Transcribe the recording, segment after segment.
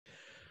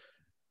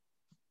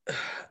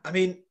I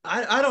mean,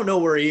 I don't know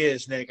where he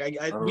is, Nick.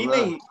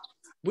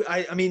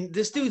 I mean,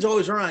 this dude's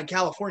always around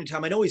California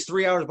time. I know he's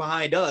 3 hours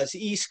behind us,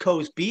 East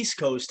Coast, Beast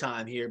Coast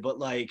time here, but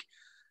like,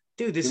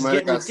 dude, this is getting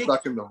ridiculous.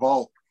 Stuck in the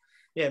vault.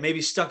 Yeah,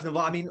 maybe stuck in the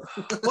vault. I mean,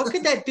 what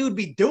could that dude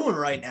be doing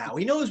right now?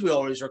 He knows we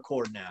always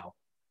record now.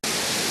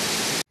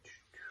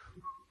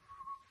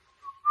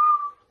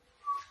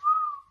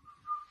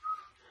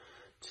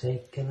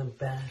 Taking a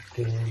bath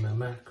in my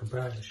Micro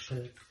Brawler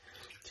shirt.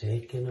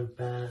 Taking a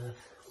bath,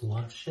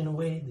 washing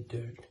away the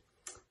dirt.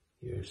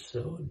 You're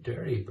so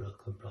dirty,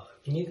 Brooklyn Brawler.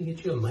 You need to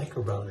get you a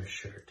Micro Brawler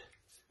shirt.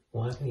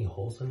 Won't have any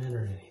holes in it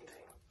or anything.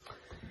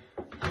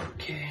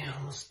 Okay,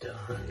 almost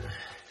done.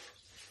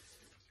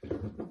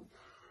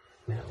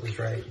 Matt was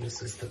right.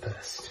 This is the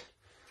best.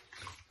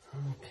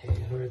 Okay,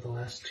 who are the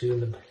last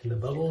two in the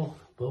bubble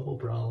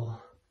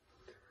brawl?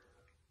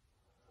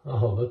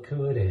 Oh, look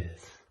who it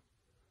is.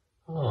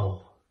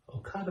 Oh,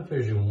 Okada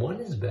version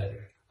 1 is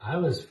better. I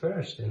was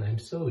first and I'm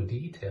so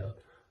detailed.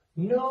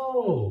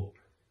 No!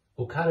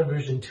 Okada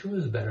version 2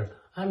 is better.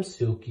 I'm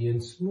silky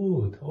and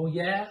smooth. Oh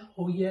yeah?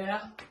 Oh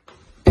yeah?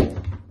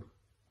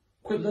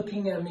 Quit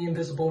looking at me,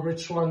 invisible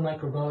rich one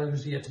Micro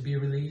Brawlers yet to be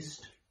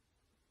released.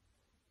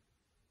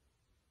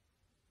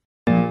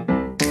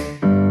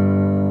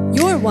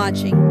 You're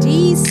watching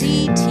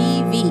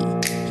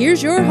DaveCTV.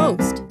 Here's your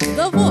host,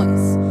 the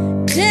voice,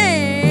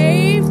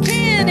 DaveCTheVoice.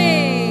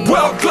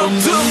 Welcome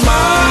to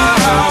my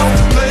house.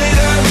 Play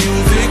that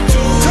music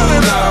too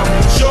loud.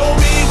 Show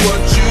me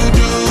what you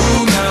do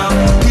now.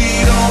 We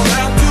don't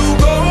have to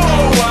go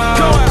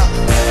out.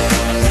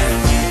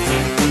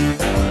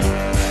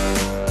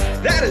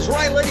 That is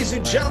right, ladies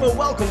and gentlemen.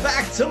 Welcome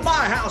back to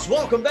my house.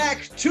 Welcome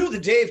back to the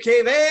Dave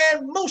Cave.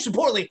 And most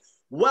importantly,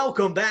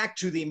 welcome back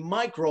to the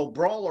Micro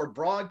Brawler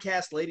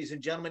Broadcast. Ladies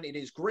and gentlemen, it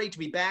is great to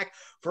be back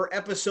for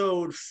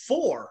episode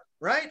 4.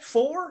 Right?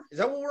 4? Is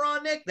that what we're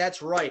on, Nick?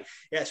 That's right.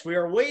 Yes, we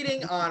are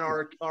waiting on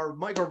our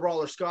Micro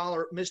Brawler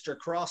scholar, Mr.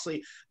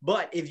 Crossley.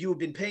 But if you have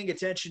been paying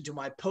attention to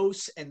my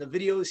posts and the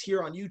videos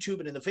here on YouTube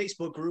and in the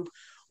Facebook group,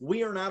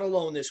 we are not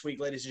alone this week,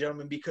 ladies and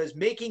gentlemen, because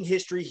making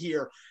history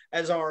here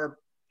as our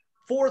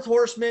 4th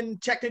horseman,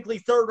 technically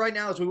 3rd right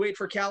now as we wait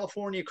for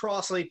California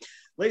Crossley.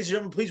 Ladies and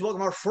gentlemen, please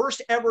welcome our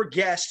first ever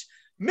guest,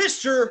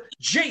 Mr.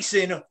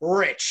 Jason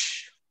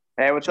Rich.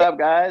 Hey, what's up,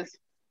 guys?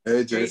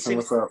 Hey, Jason,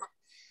 what's up?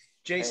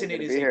 Jason, hey,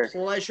 it is a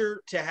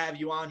pleasure to have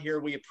you on here.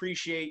 We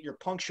appreciate your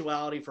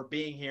punctuality for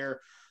being here.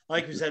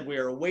 Like we said, we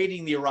are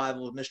awaiting the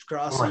arrival of Mr.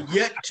 Crossley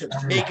yet to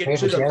make it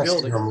to the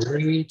building.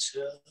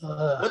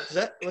 What's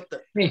that? What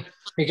the?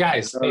 Hey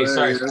guys. Hey,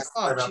 sorry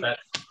about that.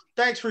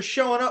 Thanks for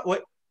showing up.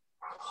 What?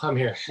 I'm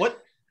here.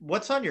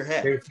 What's on your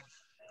head?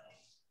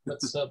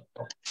 What's up?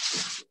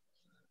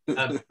 Do you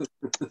have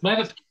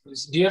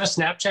a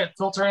Snapchat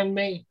filter on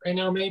me right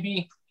now?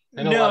 Maybe.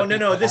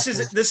 No. This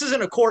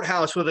isn't a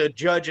courthouse with a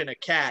judge and a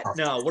cat.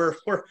 No,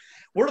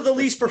 we're the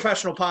least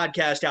professional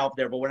podcast out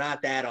there, but we're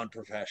not that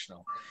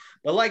unprofessional.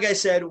 But like I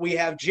said, we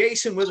have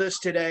Jason with us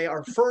today,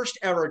 our first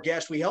ever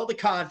guest. We held a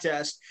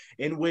contest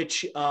in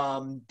which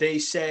they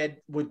said,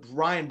 with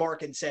Ryan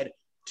Barkin said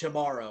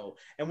tomorrow,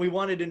 and we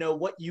wanted to know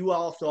what you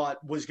all thought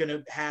was going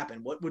to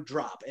happen, what would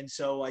drop. And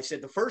so I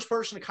said the first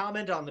person to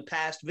comment on the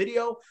past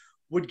video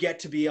would get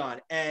to be on,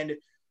 and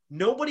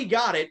nobody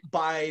got it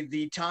by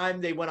the time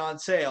they went on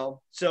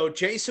sale. So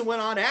Jason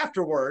went on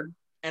afterward,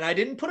 and I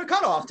didn't put a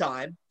cutoff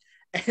time,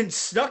 and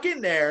snuck in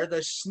there.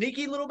 The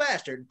sneaky little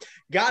bastard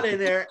got in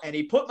there, and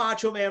he put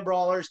Macho Man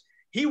Brawlers.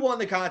 He won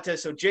the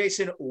contest. So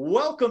Jason,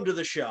 welcome to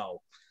the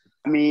show.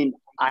 I mean,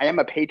 I am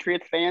a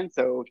Patriots fan,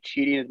 so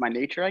cheating is my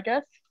nature, I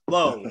guess.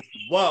 Whoa,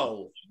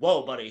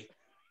 buddy.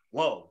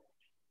 Whoa.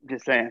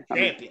 Just saying.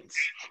 Champions.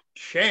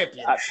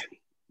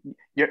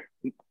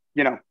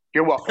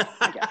 You're welcome.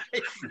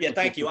 Yeah,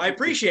 thank you. I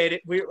appreciate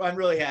it. I'm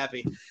really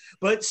happy.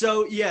 But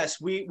so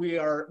yes,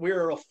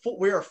 we're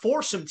a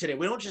foursome today.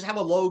 We don't just have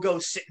a logo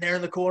sitting there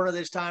in the corner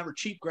this time or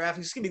cheap graphics.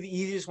 It's gonna be the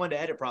easiest one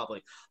to edit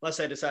probably, unless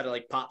I decide to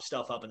like pop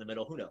stuff up in the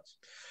middle. Who knows?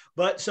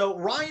 But so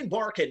Ryan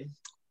Barkin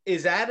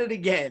is at it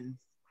again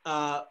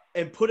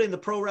and put in the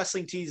Pro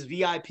Wrestling Tees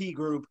VIP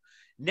group.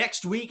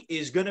 Next week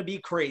is gonna be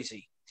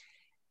crazy.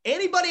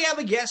 Anybody have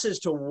a guess as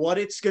to what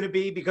it's gonna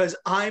be? Because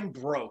I'm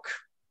broke.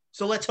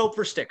 So let's hope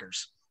for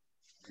stickers.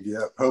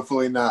 Yeah,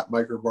 hopefully not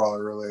Micro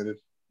Brawler related.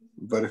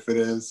 But if it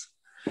is,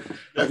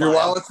 have your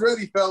wallets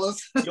ready,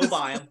 fellas. You'll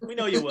buy them. We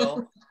know you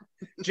will.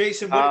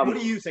 Jason, what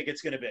do you think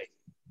it's going to be?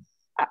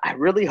 I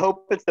really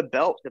hope it's the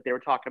belt that they were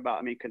talking about.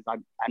 I mean, because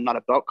I'm not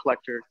a belt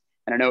collector,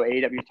 and I know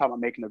AEW is talking about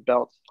making the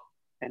belts,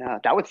 and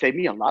that would save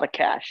me a lot of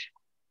cash.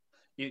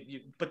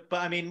 But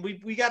I mean,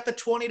 we got the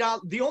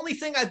 $20. The only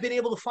thing I've been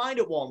able to find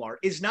at Walmart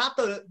is not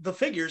the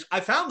figures. I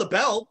found the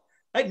belt.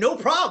 I had no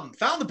problem.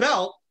 Found the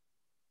belt.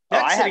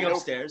 That's sitting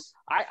upstairs.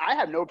 I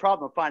have no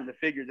problem finding the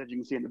figures that you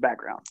can see in the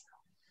background.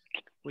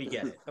 We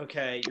get it.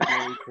 Okay,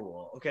 very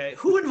cool. Okay,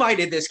 who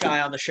invited this guy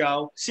on the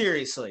show?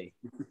 Seriously,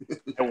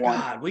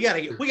 God, we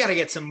gotta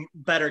get some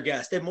better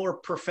guests, a more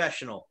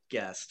professional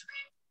guest.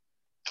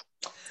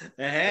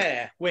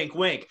 Wink,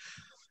 wink.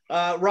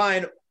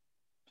 Ryan,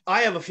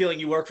 I have a feeling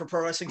you work for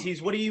pro wrestling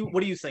tees. What do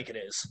you think it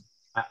is?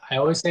 I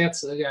always say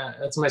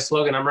that's my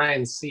slogan. I'm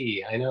Ryan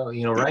C. I know,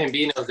 Ryan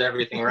B knows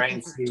everything.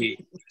 Ryan C,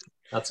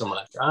 not so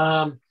much.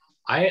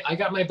 I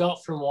got my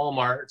belt from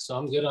Walmart, so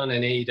I'm good on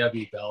an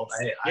AEW belt.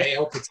 I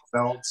hope it's a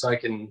belt so I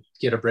can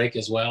get a break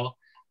as well.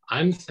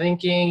 I'm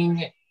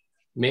thinking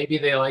maybe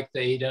they like the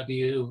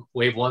AEW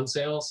Wave 1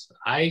 sales.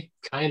 I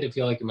kind of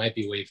feel like it might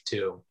be Wave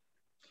 2,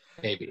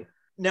 maybe.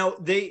 Now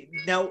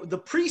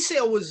the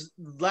pre-sale was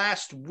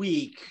last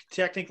week.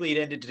 Technically,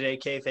 it ended today.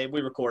 Kayfabe. We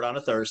record on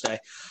a Thursday,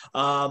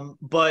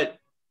 but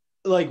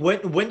like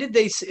when did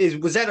they?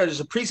 Was that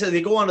as a pre-sale?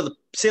 They go on to the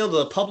sale to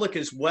the public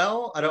as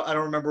well. I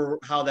don't remember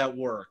how that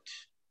worked.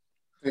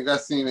 I think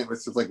I've seen it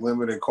with just like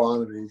limited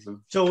quantities.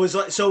 So it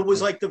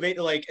was like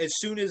as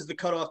soon as the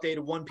cutoff date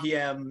of 1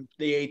 p.m.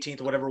 the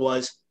 18th, whatever it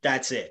was,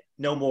 that's it.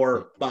 No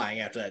more buying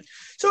after that.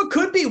 So it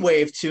could be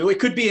Wave 2. It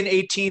could be an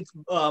 18th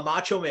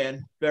Macho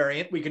Man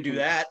variant. We could do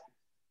that.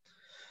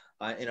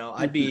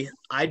 I'd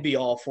be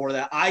all for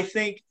that. I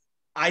think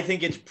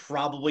it's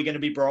probably going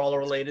to be Brawler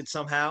related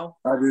somehow.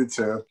 I do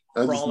too.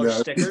 Brawler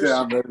stickers.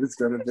 Yeah, I know it's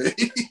going to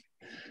be.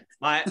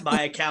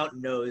 My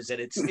accountant knows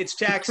that it's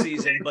tax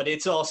season, but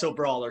it's also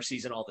Brawler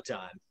season all the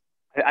time.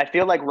 I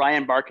feel like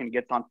Ryan Barkin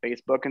gets on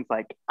Facebook and it's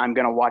like, I'm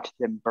gonna watch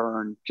them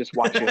burn. Just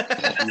watch it.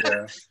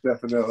 Yeah,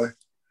 definitely.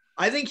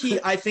 I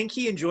think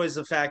he enjoys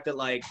the fact that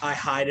like I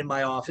hide in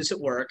my office at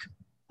work.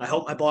 I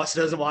hope my boss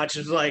doesn't watch.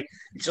 It's like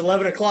it's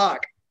 11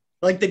 o'clock.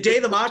 Like the day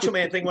the Macho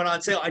Man thing went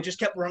on sale, I just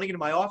kept running into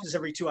my office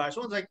every 2 hours.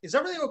 Someone's like, "Is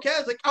everything okay?" I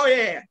was like, "Oh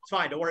yeah, it's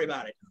fine. Don't worry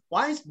about it."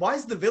 Why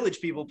is the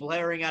Village people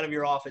blaring out of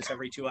your office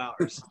every 2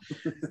 hours?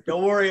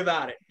 Don't worry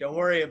about it. Don't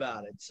worry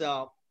about it.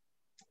 So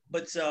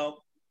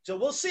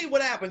we'll see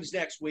what happens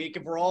next week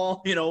if we're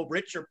all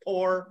rich or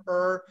poor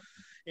or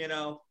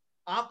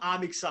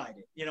I'm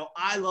excited.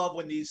 I love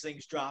when these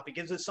things drop. It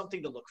gives us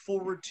something to look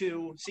forward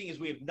to, seeing as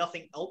we have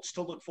nothing else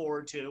to look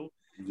forward to.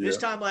 Yeah. This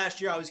time last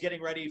year, I was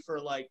getting ready for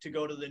to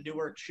go to the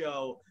Newark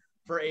show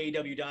for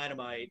AEW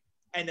Dynamite,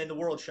 and then the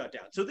world shut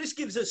down. So this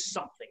gives us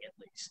something at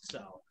least.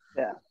 So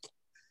yeah.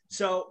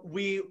 So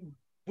we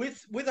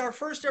with our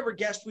first ever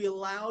guest, we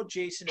allowed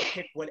Jason to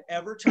pick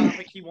whatever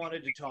topic he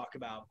wanted to talk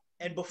about.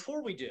 And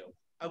before we do,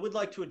 I would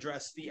like to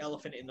address the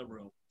elephant in the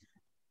room.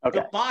 Okay.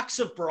 The box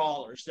of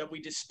brawlers that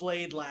we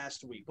displayed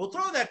last week. We'll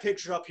throw that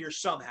picture up here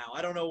somehow.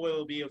 I don't know whether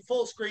it'll be a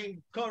full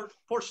screen,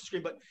 portion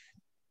screen, but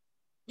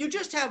you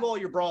just have all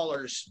your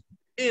brawlers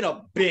in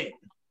a bin.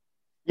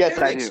 Yes,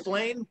 I do.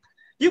 Explain.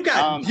 You've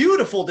got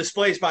beautiful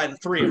displays by the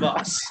three of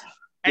us.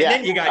 And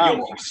then you got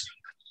yours.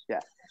 Yeah.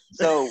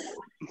 So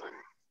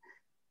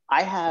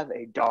I have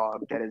a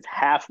dog that is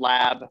half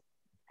lab,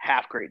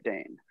 half Great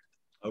Dane.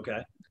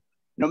 Okay.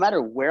 No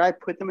matter where I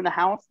put them in the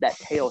house, that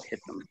tail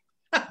hits them.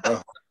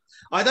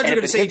 I thought you were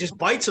going to say he just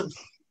bites them.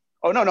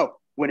 Oh, no.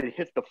 When it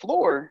hits the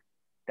floor,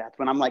 that's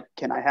when I'm like,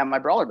 can I have my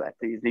brawler back,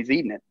 please? He's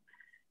eating it.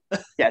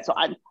 Yeah, so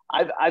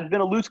I've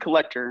been a loose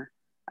collector.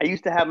 I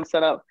used to have them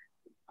set up.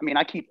 I mean,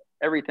 I keep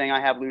everything I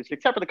have loose,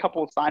 except for the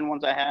couple of signed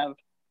ones I have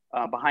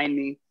behind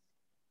me.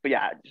 But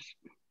yeah,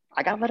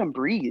 I got to let them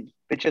breathe.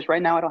 But just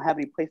right now, I don't have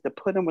any place to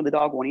put them where the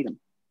dog won't eat them.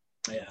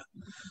 Yeah,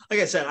 like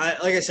I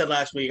said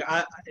last week,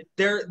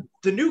 the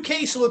new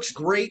case looks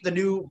great, the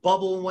new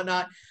bubble and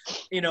whatnot,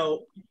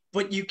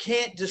 but you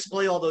can't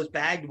display all those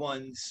bagged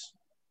ones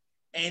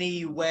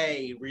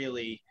anyway,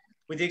 really,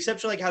 with the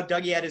exception of like how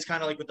Dougie had his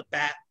kind of like with the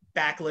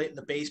backlit and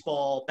the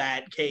baseball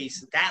bat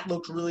case. That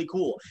looked really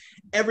cool.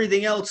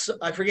 Everything else,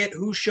 I forget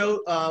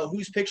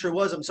whose picture it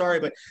was. I'm sorry,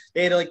 but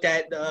they had like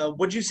that.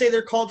 What'd you say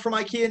they're called from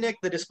IKEA, Nick?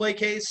 The display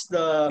case,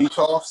 the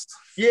Etoffs.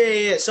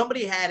 Yeah.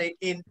 Somebody had it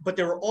in, but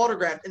they were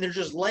autographed and they're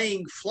just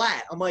laying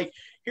flat. I'm like,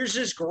 here's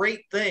this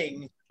great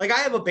thing. Like I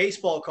have a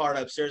baseball card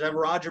upstairs. I have a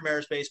Roger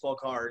Maris baseball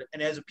card,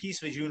 and it has a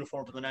piece of his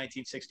uniform from the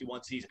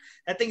 1961 season.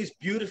 That thing is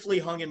beautifully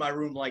hung in my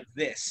room like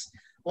this.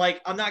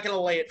 Like I'm not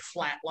gonna lay it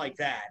flat like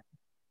that.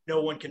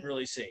 No one can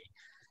really see,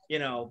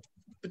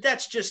 but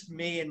that's just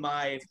me and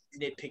my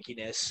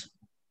nitpickiness.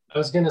 I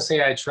was going to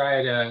say, I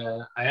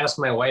asked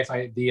my wife,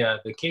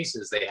 the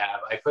cases they have,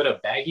 I put a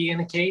baggie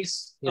in a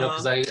case,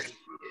 because I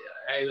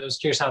was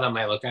curious how that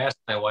might look. I asked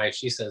my wife,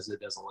 she says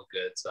it doesn't look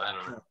good. So I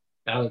don't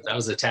know. That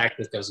was a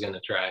tactic I was going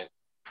to try.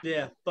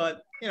 Yeah.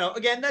 But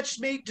again, that's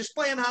just me.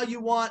 Display them how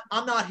you want.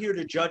 I'm not here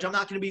to judge. I'm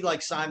not going to be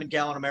like Simon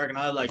Gallen, American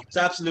Idol. Like it's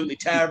absolutely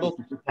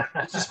terrible.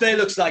 This display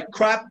looks like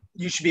crap.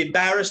 You should be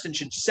embarrassed and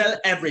should sell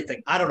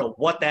everything. I don't know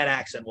what that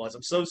accent was.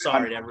 I'm so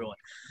sorry to everyone.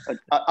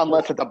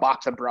 Unless it's a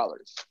box of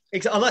brawlers.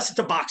 Unless it's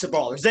a box of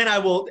brawlers. Then I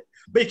will.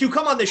 But if you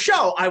come on the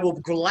show, I will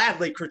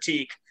gladly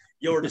critique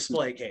your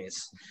display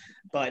case.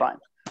 But fine.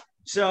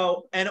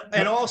 So and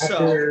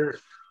also,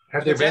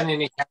 have there been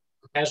any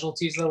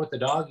casualties though with the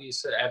dog? You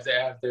said have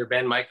there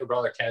been Micro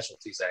Brawler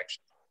casualties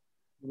actually?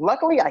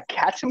 Luckily, I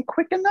catch them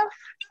quick enough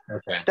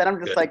that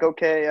I'm just like,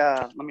 okay,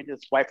 let me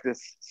just wipe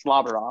this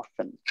slobber off.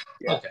 And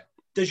yeah. Okay.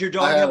 Does your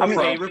dog have a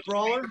favorite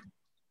brawler?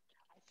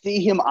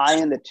 See him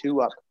eyeing the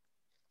two up.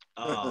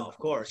 Oh, of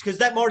course, because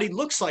that Marty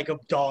looks like a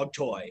dog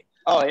toy.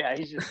 Oh yeah,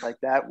 he's just like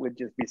that. Would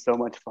just be so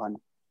much fun.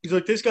 He's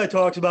like, this guy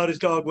talks about his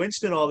dog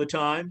Winston all the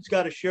time. He's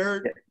got a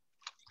shirt.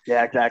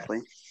 Yeah,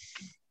 exactly.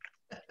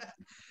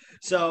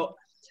 So,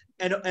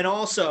 and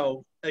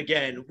also,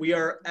 again, we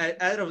are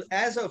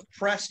as of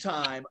press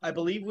time, I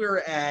believe we're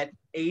at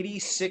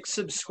 86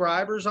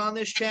 subscribers on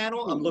this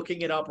channel. I'm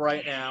looking it up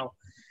right now,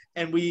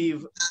 and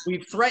we've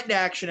threatened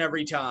action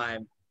every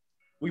time.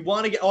 We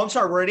want to get. Oh, I'm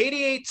sorry, we're at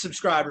 88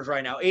 subscribers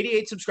right now.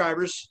 88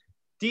 subscribers.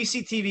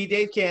 DCTV,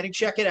 Dave Canning,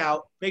 check it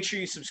out. Make sure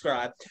you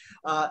subscribe.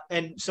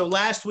 And so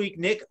last week,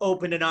 Nick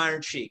opened an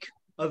Iron Sheik,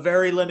 a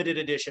very limited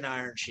edition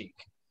Iron Sheik.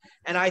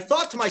 And I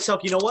thought to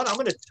myself, you know what? I'm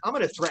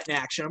gonna threaten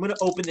action. I'm gonna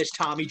open this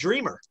Tommy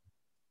Dreamer.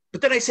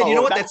 But then I said, you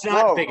know what? That's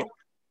not big.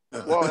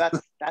 Whoa,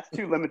 that's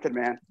too limited,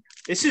 man.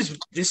 This is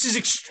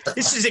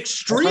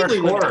extremely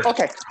limited.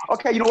 Okay.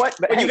 You know what?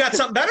 But you got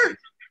something better?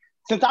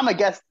 Since I'm a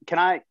guest, can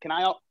I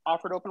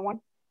offer to open one?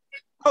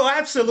 Oh,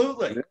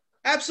 absolutely.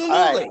 All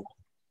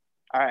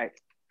right.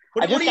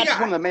 I just got this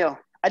one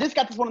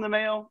in the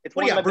mail. It's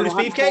what do you got, Brutus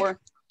Beefcake?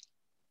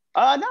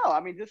 No,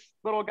 I mean, this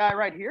little guy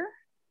right here.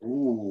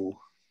 Ooh.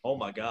 Oh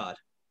my God.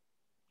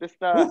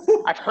 Just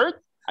I've heard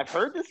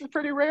this is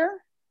pretty rare.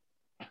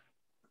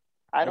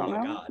 I don't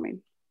know. God. I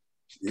mean,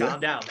 calm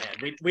down,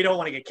 man. We don't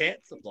want to get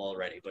canceled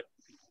already, but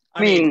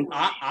I mean,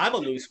 I'm a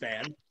loose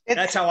fan.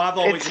 That's how I've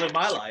always lived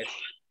my life.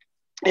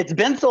 It's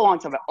been so long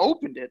since I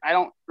opened it. I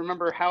don't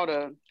remember how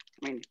to.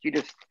 I mean, you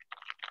just.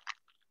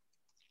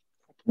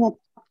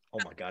 Oh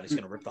my God, he's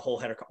gonna rip the whole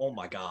header. Oh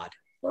my God.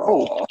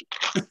 Oh.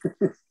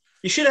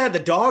 You should have had the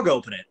dog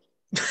open it.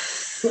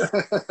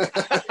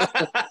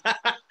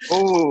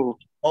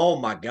 Oh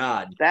my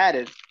God. That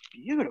is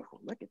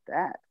beautiful. Look at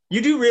that.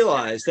 You do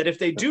realize that if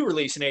they do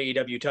release an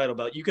AEW title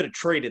belt, you could have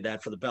traded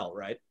that for the belt,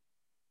 right?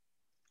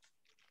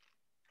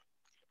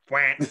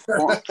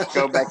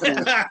 Go back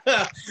in.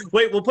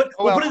 Wait, we'll put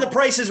in the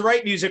Price is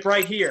Right music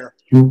right here.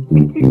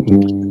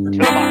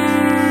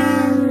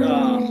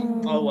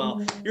 Oh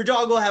well, your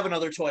dog will have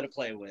another toy to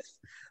play with.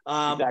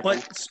 Exactly.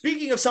 But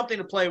speaking of something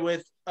to play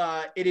with,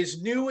 it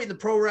is new in the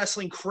Pro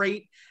Wrestling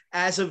Crate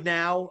as of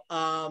now.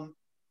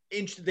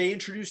 They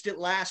introduced it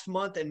last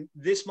month, and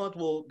this month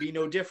will be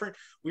no different.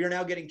 We are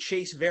now getting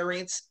chase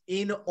variants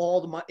in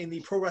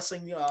the Pro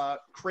Wrestling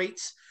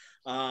crates.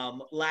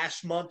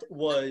 Last month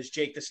was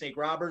Jake the Snake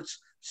Roberts.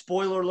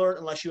 Spoiler alert,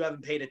 unless you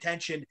haven't paid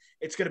attention,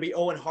 it's going to be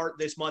Owen Hart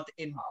this month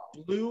in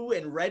blue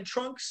and red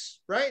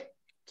trunks, right?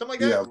 Something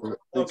like that?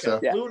 Yeah, okay, so.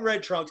 Blue and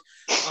red trunks.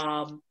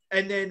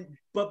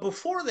 But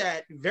before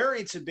that,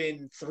 variants have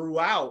been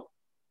throughout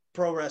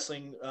pro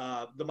wrestling,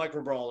 the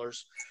Micro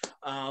Brawlers.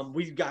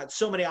 We've got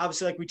so many,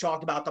 obviously, like we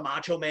talked about, the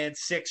Macho Man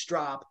 6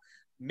 drop.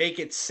 Make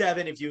it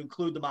 7 if you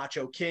include the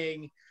Macho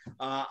King.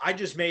 I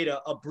just made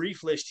a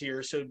brief list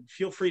here, so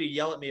feel free to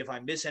yell at me if I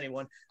miss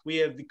anyone. We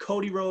have the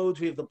Cody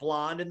Rhodes, we have the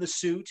blonde in the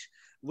suit,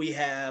 we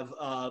have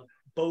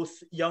both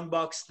Young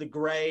Bucks, the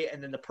gray,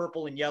 and then the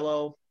purple and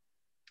yellow.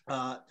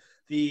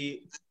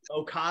 The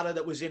Okada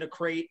that was in a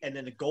crate, and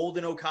then the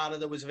golden Okada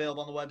that was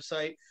available on the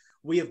website.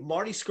 We have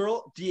Marty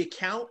Scurll. Do you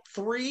count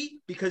 3?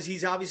 Because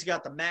he's obviously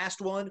got the masked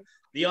one,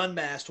 the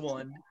unmasked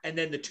one, and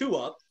then the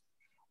 2-up.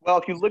 Well,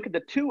 if you look at the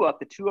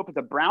 2-up is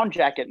a brown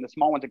jacket, and the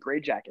small one's a gray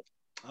jacket.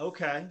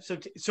 Okay. So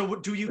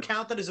do you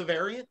count that as a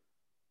variant?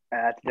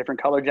 It's a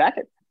different color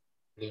jacket.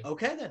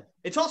 Okay, then.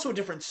 It's also a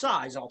different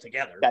size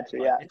altogether. That's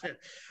it,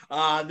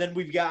 yeah. Then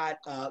we've got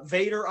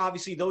Vader.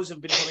 Obviously, those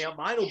have been coming out.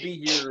 Mine will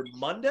be here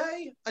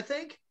Monday, I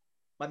think.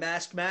 My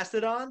masked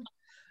Mastodon.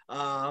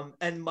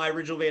 And my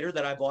original Vader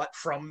that I bought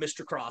from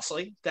Mr.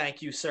 Crossley.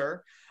 Thank you,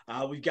 sir.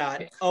 We've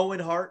got Owen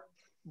Hart.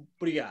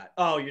 What do you got?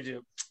 Oh, you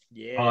do.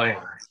 Yeah. Oh,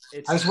 yeah.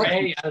 I was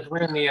wearing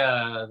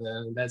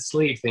the that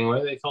sleeve thing. What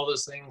do they call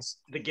those things?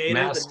 The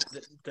gator.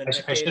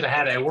 I should have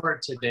had it at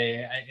work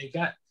today.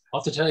 I'll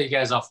have to tell you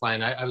guys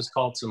offline. I was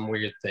called some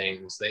weird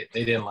things. They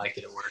didn't like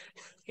it at work.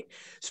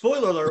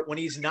 Spoiler alert, when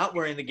he's not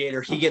wearing the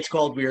gator, he gets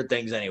called weird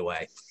things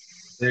anyway.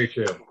 Very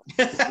true.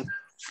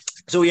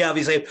 So we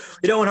obviously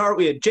had Owen Hart,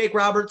 we had Jake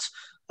Roberts.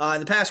 In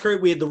the past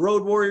crate, we had the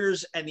Road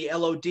Warriors and the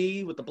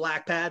LOD with the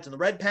black pads and the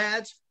red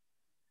pads.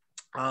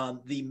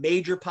 The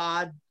Major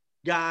Pod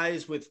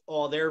guys with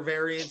all their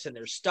variants and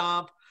their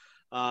stomp.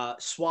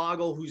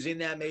 Swoggle, who's in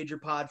that Major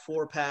Pod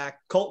 4-pack.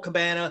 Colt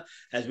Cabana,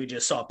 as we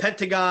just saw,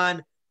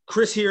 Pentagon,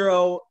 Chris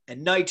Hero,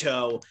 and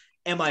Naito.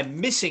 Am I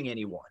missing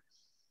anyone?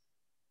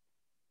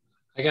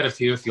 I got a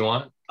few if you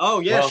want. Oh,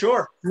 yeah,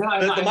 sure.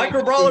 No, the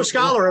Micro Brawler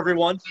Scholar,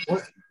 everyone.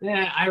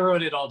 Yeah, I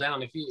wrote it all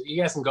down. If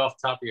you guys can go off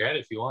the top of your head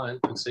if you want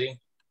and see.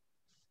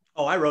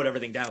 Oh, I wrote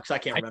everything down because I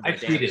can't remember. I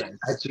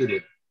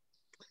cheated.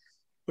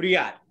 What do you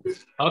got?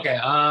 Okay,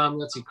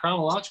 let's see,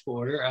 chronological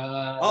order.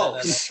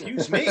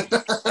 Excuse me.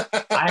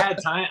 I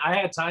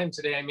had time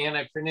today, man.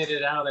 I printed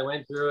it out. I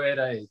went through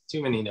it.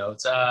 Too many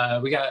notes.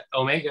 We got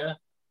Omega.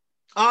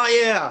 Oh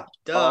yeah.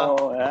 Duh.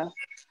 Oh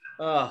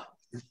yeah.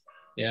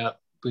 Yeah.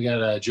 We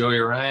got Joey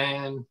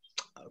Ryan.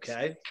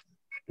 Okay.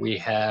 We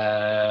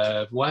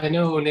have. Well, I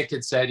know Nick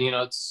had said,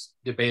 it's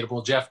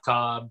debatable. Jeff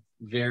Cobb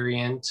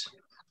variant.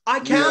 I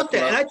count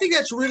that, and I think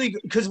that's really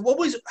good because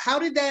how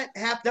did that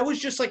happen? That was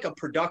just like a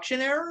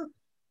production error.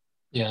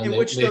 Yeah. In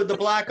which the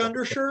black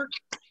undershirt?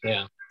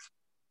 Yeah.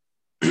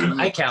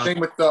 I count. Thing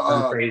with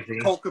the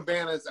Colt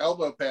Cabana's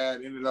elbow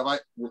pad ended up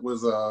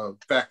was a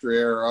factory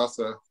error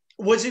also.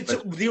 Was it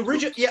the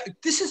original? Yeah,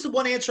 this is the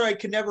one answer I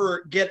could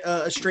never get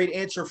a straight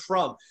answer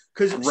from.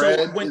 Because red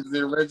is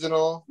the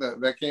original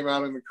that came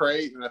out in the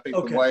crate, and I think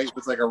the white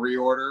was like a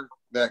reorder.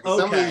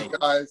 Some of these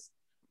guys,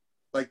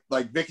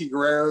 like Vicky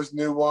Guerrero's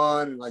new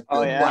one, and like the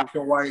black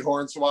and white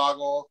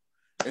Hornswoggle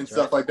and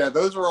stuff like that.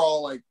 Those were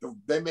all like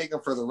they make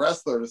them for the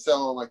wrestler to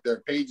sell on like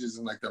their pages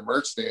and like their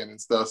merch stand and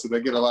stuff. So they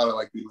get a lot of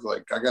like these,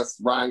 like I guess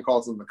Ryan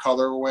calls them the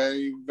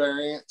colorway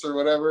variants or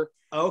whatever.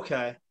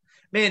 Okay.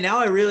 Man, now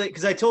I really,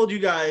 because I told you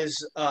guys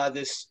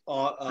this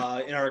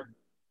in our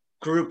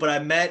group, but I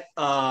met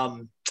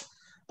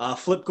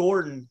Flip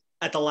Gordon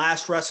at the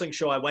last wrestling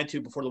show I went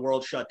to before the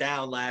world shut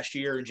down last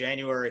year in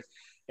January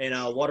in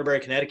Waterbury,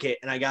 Connecticut,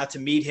 and I got to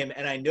meet him,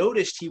 and I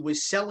noticed he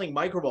was selling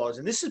Micro Brawlers,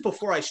 and this is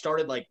before I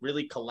started like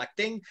really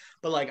collecting,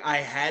 but like I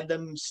had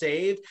them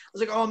saved. I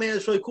was like, oh man,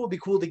 it's really cool. It'd be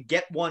cool to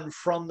get one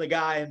from the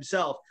guy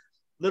himself.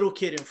 Little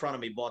kid in front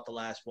of me bought the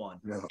last one.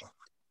 No.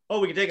 Oh,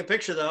 we can take a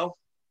picture though.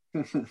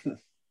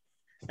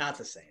 Not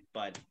the same,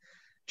 but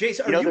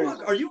Jason,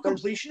 are you a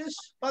completionist,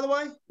 by the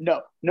way?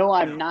 No,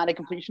 I'm not a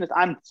completionist.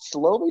 I'm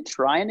slowly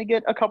trying to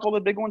get a couple of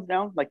the big ones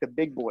down, like the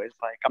big boys.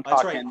 Like I'm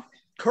talking. Right.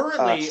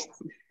 Currently,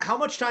 how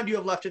much time do you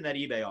have left in that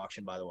eBay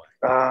auction, by the way?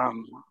 I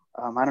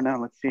don't know.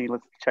 Let's see.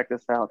 Let's check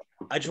this out.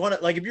 I just want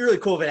to, like, it'd be really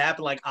cool if it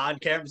happened like on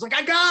camera. It's like,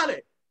 I got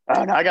it.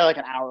 Oh no, I got like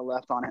an hour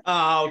left on it.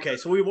 Oh, okay.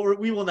 So we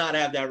will not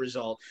have that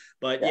result.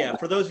 But yeah,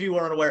 for those of you who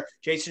aren't aware,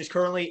 Jason is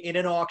currently in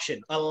an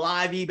auction, a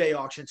live eBay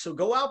auction. So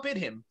go outbid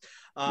him.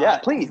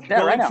 Please.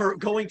 Yeah, right now.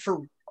 Going for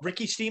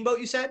Ricky Steamboat,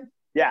 you said?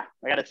 Yeah,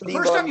 I got a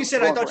Steamboat. The first time you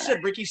said, I thought you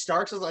said Ricky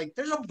Starks. I was like,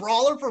 there's a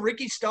brawler for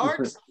Ricky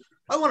Starks?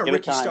 I want a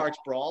Ricky Starks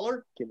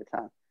brawler. Give it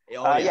time.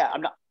 Oh, yeah.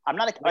 I'm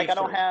not like I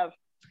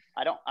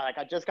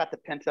just got the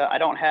Penta. I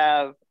don't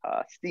have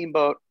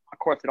Steamboat. Of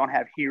course, I don't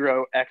have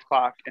Hero,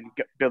 X-Pac, and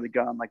Billy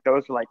Gunn. Like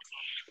those are like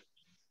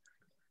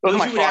those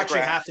you would actually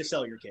have to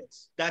sell your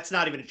kids. That's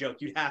not even a joke.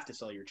 You'd have to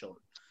sell your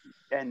children.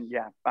 And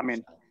yeah, I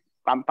mean,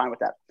 I'm fine with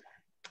that.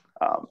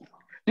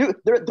 Dude,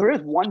 there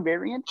is one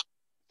variant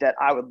that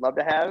I would love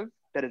to have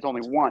that is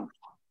only one,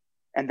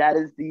 and that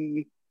is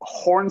the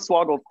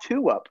Hornswoggle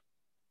 2-Up.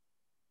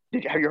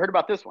 Have you heard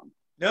about this one?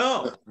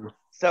 No.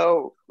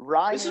 So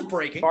Ryan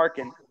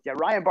Barkin,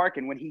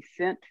 when he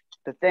sent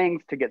the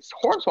things to get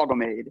Hornswoggle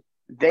made,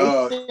 they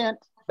sent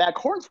back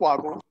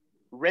Hornswoggle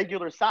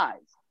regular size,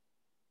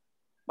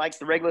 like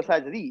the regular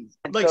size of these.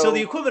 And so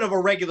the equivalent of a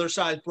regular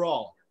size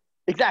brawl.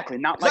 Exactly.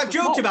 Not like I've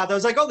joked about that. I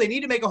was like, oh, they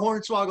need to make a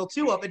Hornswoggle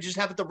 2-Up and just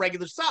have it the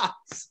regular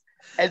size.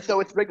 And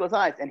so it's regular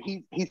size. And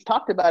he's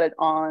talked about it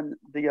on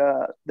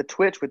the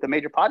Twitch with the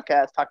major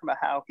podcast, talking about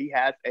how he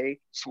has a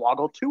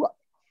Swoggle 2-Up.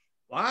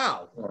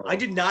 Wow. I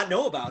did not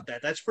know about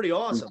that. That's pretty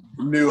awesome.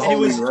 New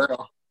holy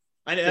grail.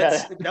 I know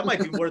that might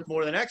be worth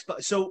more than X.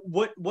 So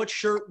what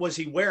shirt was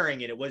he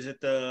wearing in it? Was it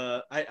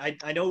the I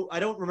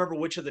don't remember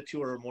which of the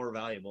two are more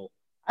valuable.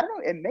 I don't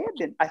know. It may have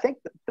been, I think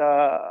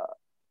the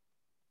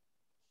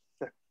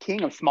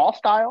King of Small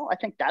Style. I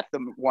think that's the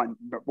one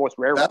most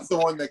rare. That's the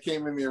one that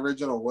came in the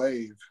original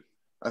wave.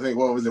 I think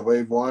what was it,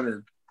 wave 1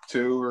 or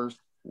 2 or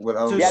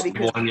whatever.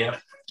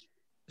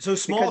 So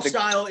small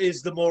style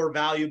is the more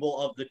valuable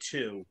of the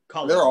two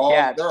colors. They're all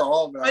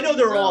valuable. I know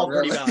they're all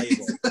pretty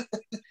valuable.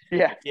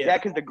 Yeah,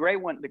 because the gray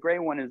one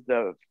is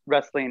the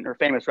wrestling or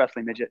famous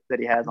wrestling midget that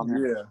he has on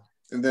there. Yeah,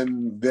 and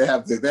then they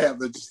have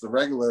just the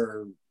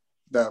regular,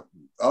 that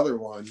other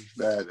one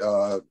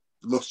that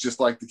looks just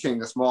like the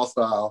King of Small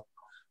Style,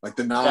 like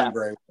the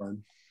non-gray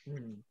one,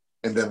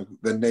 and then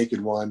the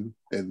naked one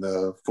in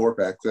the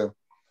 4-pack too.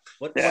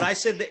 What I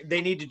said that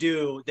they need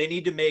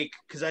to make,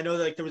 because I know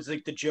like there was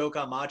like the joke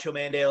on Macho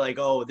Man Day, like,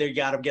 oh, they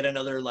got to get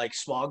another like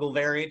Swoggle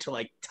variant to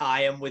like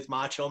tie him with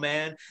Macho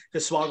Man,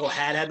 because Swoggle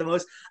had the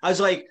most. I was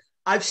like,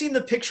 I've seen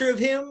the picture of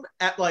him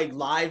at like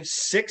Live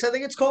 6, I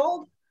think it's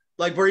called,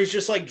 like where he's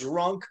just like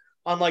drunk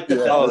on like the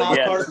bellhop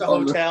cart at the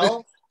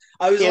hotel.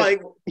 I was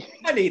like,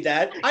 I need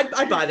that.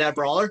 I'd buy that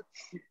brawler.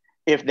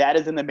 If that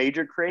is in the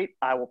major crate,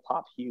 I will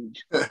pop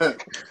huge.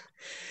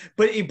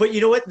 But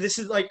you know what? This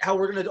is like how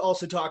we're going to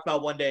also talk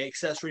about one day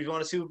accessories. You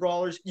want to see with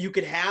brawlers? You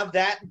could have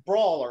that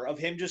brawler of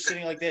him just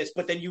sitting like this,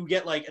 but then you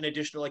get like an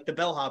additional, like the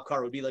bellhop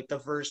cart would be like the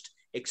first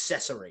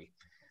accessory.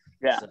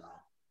 Yeah. So,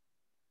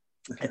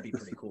 that'd be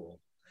pretty cool.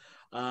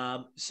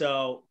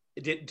 So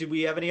did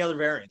we have any other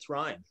variants,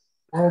 Ryan?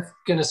 I was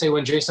going to say,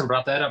 when Jason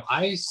brought that up,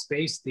 I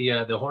spaced the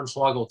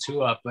Hornswoggle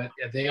 2-Up, but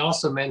they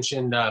also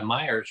mentioned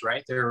Myers,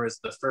 right? There was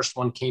the first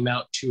one came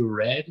out to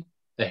red,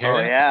 the hair. Oh,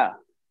 yeah.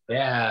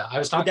 Yeah, I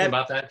was talking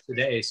about that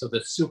today. So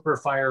the super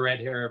fire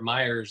red hair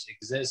Myers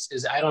exists.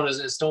 Is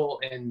it still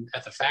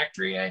at the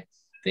factory, I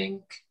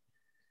think?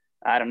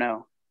 I don't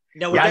know.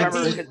 No,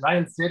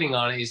 Ryan's sitting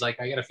on it. He's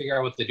like, I got to figure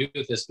out what to do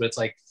with this, but it's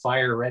like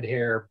fire red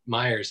hair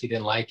Myers. He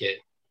didn't like it.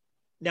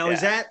 Now,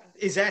 is that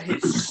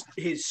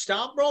his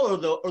stomp brawl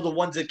or the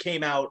ones that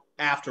came out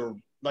after,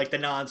 like the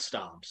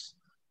non-stomps?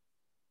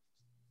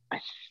 I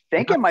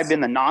think it might have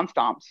been the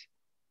non-stomps.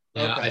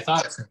 Yeah, okay. I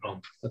thought so.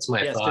 That's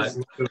my thought.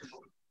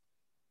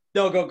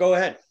 No, go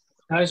ahead.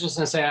 I was just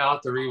gonna say I'll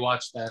have to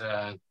rewatch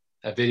that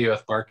video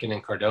with Barkin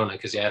and Cardona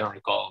because I don't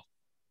recall.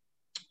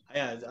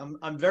 Yeah,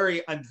 I'm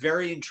very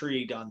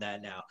intrigued on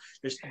that now.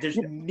 There's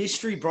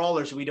mystery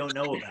brawlers we don't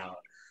know about.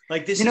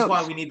 Like this is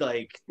why we need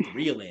like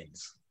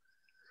reel-ins.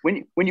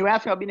 When you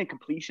ask me about being a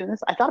completionist,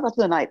 I thought about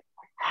the other night.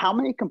 How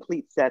many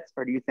complete sets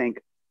do you think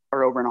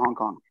are over in Hong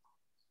Kong?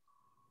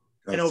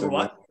 And over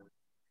what?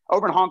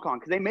 Over in Hong Kong,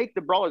 because they make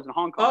the brawlers in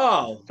Hong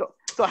Kong. Oh.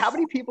 So how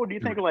many people do you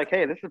think are like,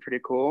 hey, this is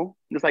pretty cool?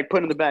 Just like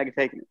putting in the bag and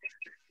taking it.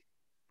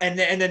 And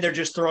then they're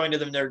just throwing to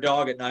them their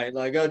dog at night,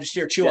 like, oh, just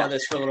here, chew on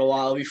this for a little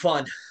while. It'll be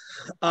fun.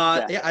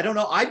 Yeah, I don't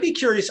know. I'd be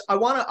curious. I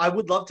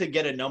would love to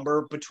get a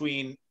number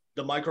between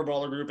the Micro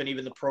Brawler group and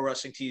even the Pro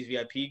Wrestling Tees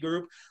VIP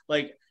group.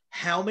 Like,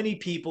 how many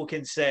people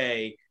can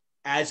say,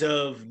 as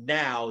of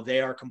now,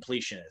 they are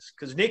completionists?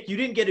 Because, Nick, you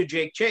didn't get a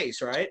Jake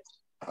Chase, right?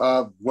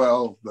 The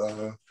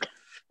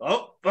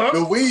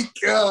week,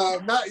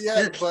 not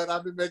yet, but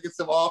I've been making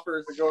some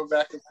offers and going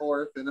back and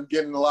forth, and I'm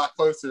getting a lot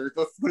closer.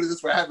 Let's put it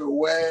this way, I have it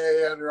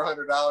way under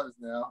 $100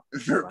 now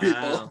for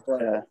people.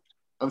 But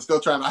I'm still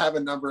trying. I have a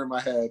number in my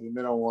head, and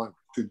they don't want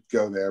to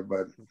go there,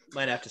 but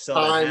might have to sell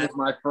time is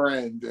my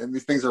friend, and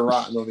these things are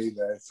rotten on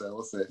eBay, so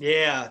we'll see.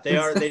 Yeah, they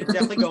are. They're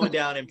definitely going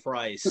down in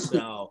price.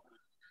 So,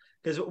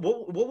 because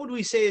what would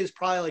we say is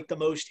probably like the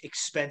most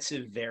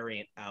expensive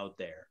variant out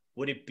there?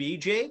 Would it be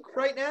Jake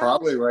right now?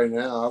 Probably right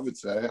now, I would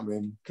say. I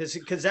mean,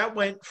 because that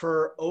went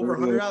for over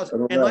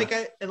 $100,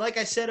 and like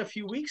I said a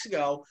few weeks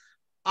ago,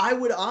 I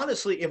would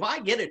honestly, if I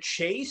get a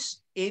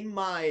Chase in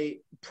my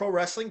pro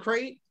wrestling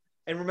crate,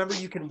 and remember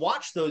you can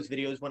watch those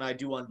videos when I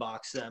do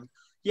unbox them.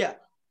 Yeah,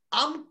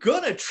 I'm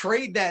gonna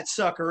trade that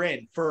sucker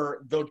in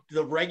for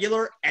the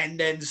regular and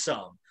then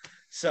some.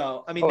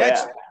 So I mean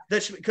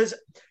that's because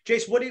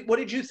Jace, what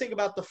did you think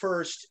about the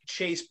first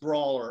Chase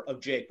Brawler of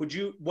Jake? Did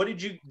you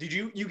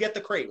get the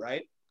crate,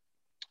 right?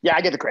 Yeah,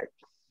 I get the crate.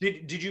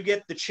 Did you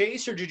get the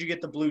Chase or did you get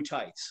the blue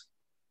tights?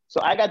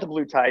 So I got the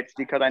blue tights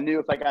because I knew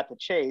if I got the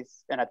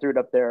Chase and I threw it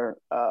up there,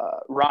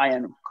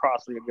 Ryan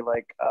Crossley would be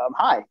like,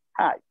 hi.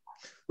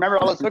 Remember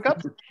all those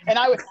hookups? And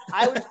I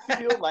would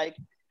feel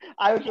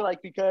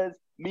like because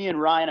me and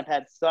Ryan have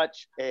had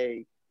such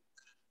a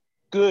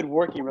good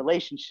working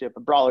relationship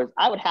with Brawlers,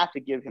 I would have to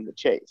give him the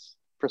Chase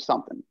for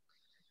something.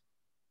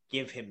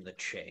 Give him the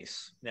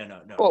Chase.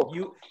 No. Well,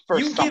 you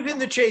give him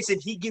the Chase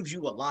and he gives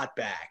you a lot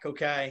back,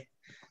 okay?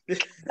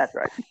 That's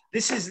right.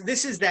 This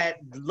is that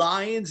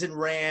Lions and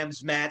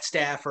Rams, Matt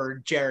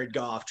Stafford, Jared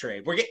Goff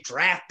trade. We're getting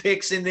draft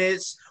picks in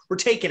this. We're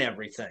taking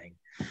everything.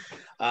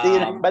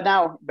 But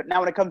now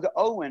when it comes to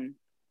Owen,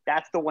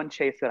 that's the one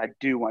Chase that I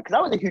do want because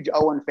I was a huge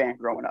Owen fan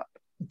growing up.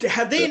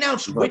 Have they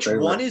announced which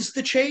one is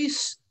the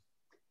Chase?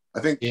 I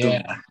think.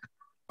 Yeah.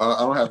 I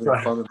don't have it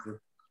in front of me.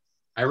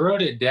 I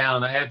wrote it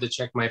down. I had to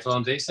check my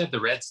phone. They said the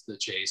red's the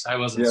Chase. I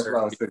wasn't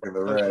certain. I was thinking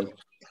the red.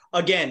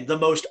 Again, the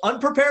most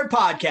unprepared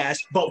podcast,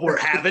 but we're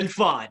having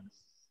fun.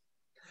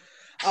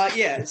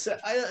 So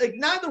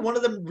neither one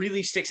of them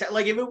really sticks out.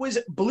 Like if it was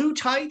blue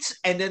tights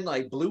and then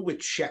like blue with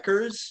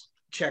checkered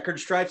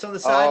stripes on the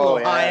side, a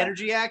little high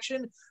energy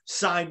action,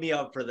 sign me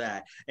up for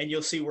that. And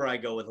you'll see where I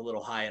go with a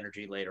little high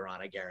energy later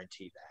on. I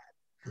guarantee that.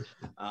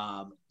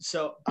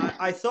 So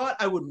I thought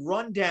I would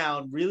run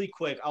down really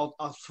quick.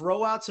 I'll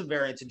throw out some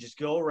variants and just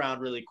go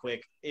around really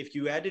quick. If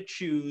you had to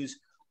choose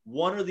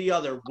one or the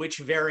other, which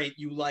variant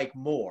you like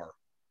more.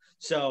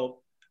 So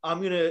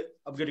I'm gonna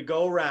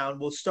go around.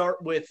 We'll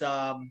start with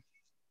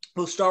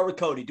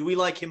Cody. Do we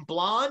like him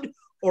blonde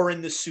or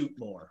in the suit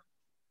more?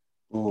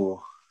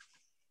 Ooh.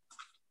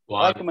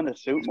 I like him in the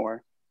suit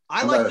more.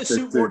 I like the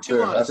suit more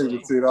too, honestly. I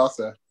think the suit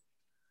also.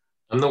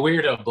 I'm the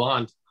weirdo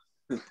blonde.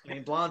 I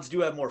mean, blondes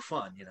do have more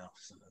fun, you know.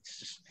 So it's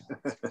just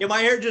my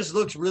hair just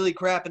looks really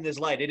crap in this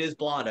light. It is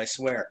blonde, I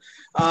swear.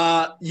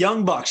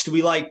 Young Bucks, do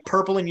we like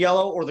purple and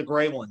yellow or the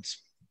gray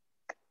ones?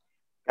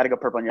 Gotta go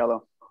purple and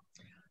yellow.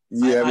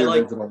 Yeah, I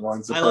like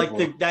ones.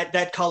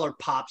 that color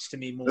pops to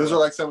me more. Those are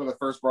like some of the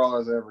first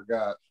brawlers I ever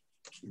got.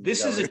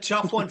 This is a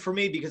tough one for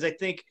me because I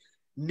think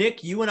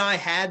Nick, you and I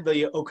had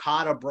the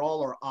Okada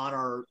Brawler on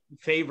our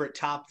favorite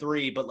top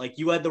three, but like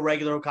you had the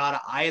regular Okada,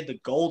 I had the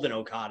golden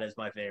Okada as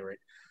my favorite.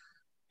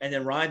 And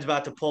then Ryan's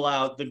about to pull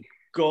out the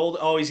gold.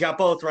 Oh, he's got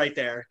both right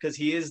there because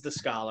he is the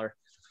scholar.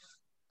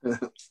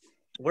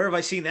 Where have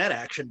I seen that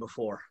action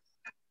before?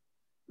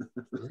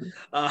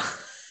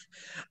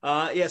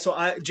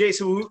 So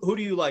Jason, who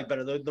do you like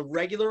better, the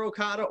regular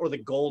Okada or the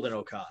golden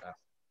Okada?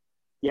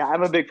 Yeah,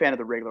 I'm a big fan of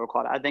the regular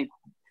Okada. I think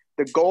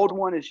the gold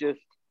one is just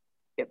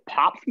it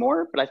pops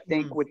more, but I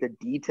think with the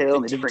detail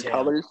and the different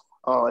colors,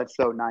 oh, it's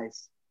so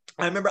nice.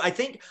 I remember.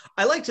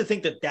 I like to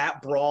think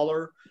that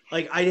brawler.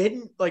 Like I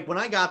didn't like when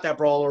I got that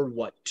brawler.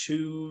 What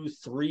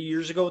 2-3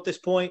 years ago at this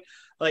point?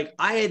 Like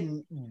I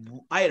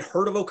had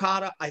heard of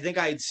Okada. I think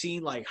I had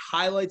seen like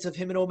highlights of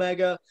him in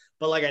Omega,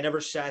 but like I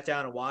never sat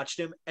down and watched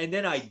him. And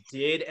then I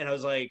did, and I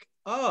was like,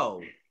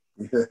 oh,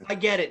 I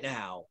get it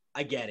now.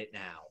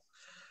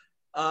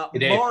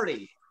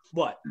 Marty.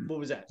 What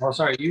was that? Oh,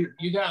 sorry.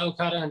 You got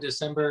Okada in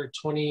December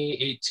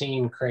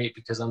 2018 crate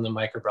because I'm the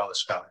Micro Brawler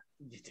scholar.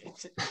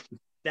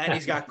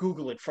 Daddy's got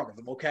Google in front of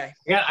him. Okay.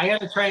 Yeah, I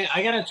gotta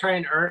try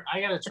and earn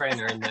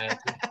that.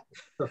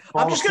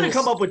 I'm just gonna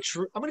come up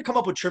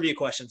with trivia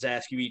questions to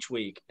ask you each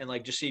week, and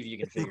like just see if you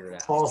can figure it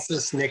out.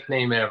 Falsest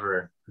nickname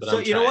ever. But So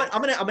you know what?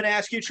 I'm gonna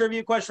ask you a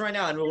trivia question right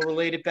now, and we'll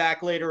relate it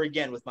back later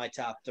again with my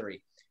top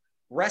 3.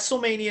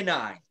 WrestleMania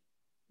 9,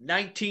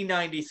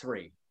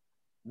 1993.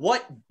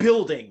 What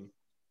building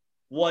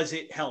was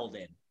it held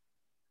in?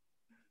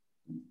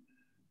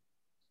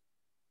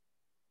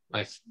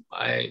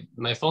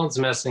 My phone's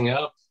messing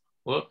up.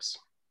 Whoops.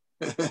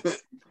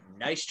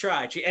 Nice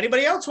try.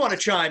 Anybody else want to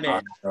chime in?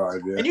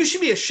 And you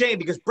should be ashamed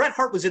because Bret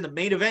Hart was in the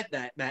main event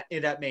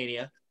in that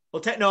Mania.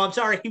 Well, no, I'm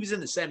sorry. He was in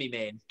the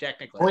semi-main,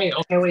 technically. Wait.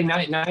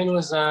 Nine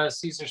was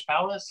Caesar's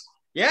Palace?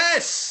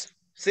 Yes.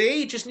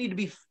 See? Just need to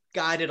be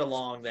guided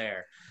along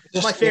there.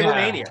 It's my favorite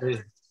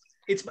Mania.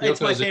 It's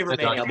my favorite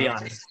Mania, I'll be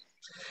honest.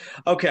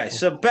 Okay,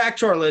 so back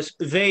to our list.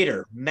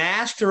 Vader,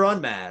 masked or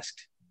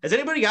unmasked? Has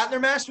anybody gotten their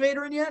masked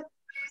Vader in yet?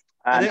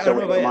 I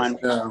don't know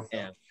if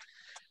yeah.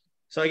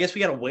 So I guess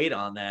we got to wait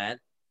on that.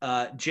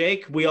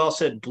 Jake, we all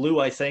said blue,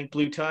 I think.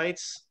 Blue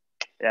tights.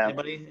 Yeah.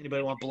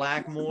 Anybody want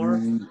black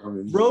more?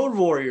 Road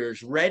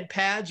Warriors, red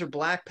pads or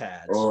black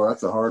pads? Oh,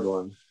 that's a hard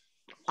one.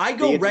 I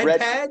go red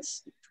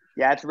pads.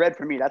 Yeah, it's red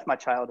for me. That's my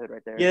childhood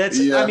right there.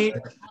 Yeah, I mean,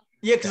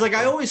 yeah, because like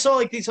I always saw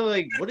like these,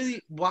 like, what is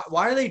he?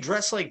 Why are they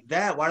dressed like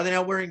that? Why are they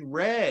not wearing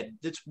red?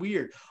 That's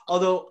weird.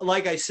 Although,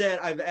 like I said,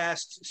 I've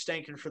asked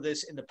Stankin for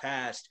this in the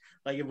past.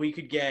 Like if we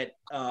could get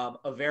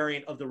a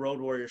variant of the Road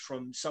Warriors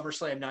from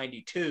SummerSlam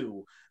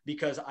 '92,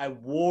 because I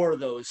wore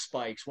those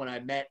spikes when I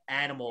met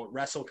Animal at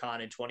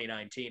WrestleCon in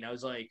 2019. I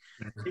was like,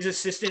 his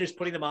assistant is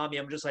putting them on me.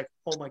 I'm just like,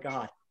 oh my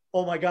god.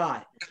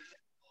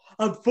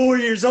 I'm 4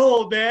 years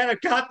old, man.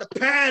 I've got the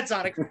pads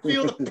on. I can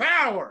feel the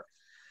power.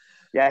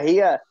 Yeah, he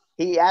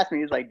asked me,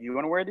 he's like, do you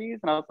want to wear these?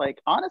 And I was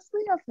like,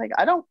 honestly,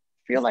 I don't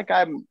feel like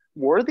I'm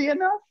worthy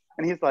enough.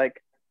 And he's like,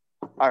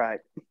 all right.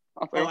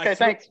 I was like, okay,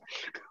 thanks.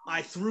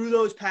 I threw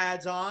those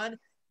pads on,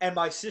 and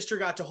my sister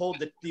got to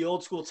hold the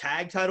old school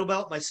tag title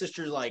belt. My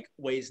sister like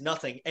weighs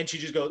nothing, and she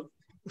just goes,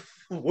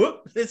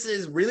 whoop, this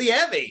is really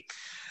heavy.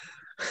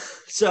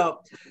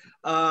 So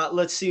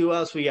let's see who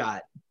else we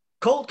got.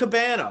 Colt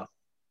Cabana.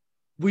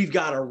 We've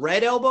got a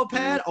red elbow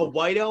pad, a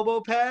white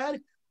elbow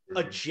pad,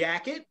 a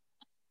jacket.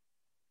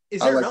 Is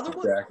there another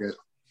one? Jacket.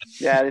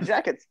 Yeah, the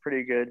jacket's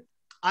pretty good.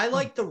 I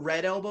like the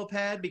red elbow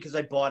pad because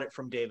I bought it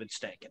from David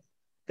Stankin.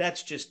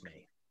 That's just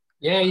me.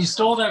 Yeah, you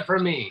stole that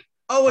from me.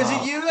 Oh, is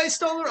it you? I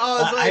stole it?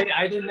 Oh,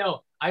 I didn't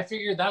know. I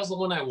figured that was the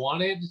one I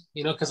wanted,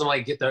 because I'm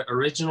like, get the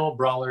original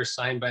Brawler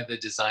signed by the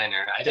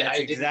designer. That's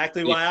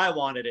exactly why I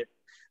wanted it.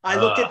 I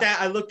looked at that.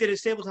 I looked at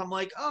his tabletop. I'm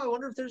like, oh, I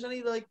wonder if there's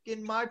any like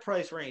in my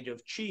price range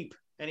of cheap.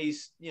 And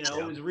he's,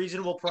 it was a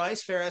reasonable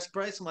price, fair ask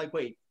price. I'm like,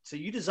 wait, so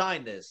you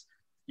designed this.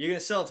 You're going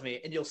to sell it to me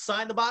and you'll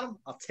sign the bottom?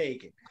 I'll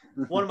take it.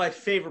 One of my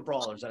favorite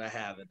brawlers that I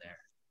have in there.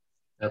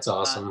 That's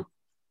awesome.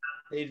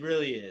 It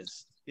really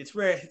is. It's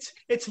rare.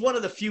 It's one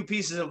of the few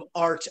pieces of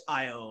art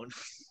I own.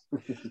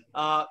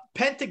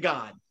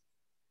 Pentagon,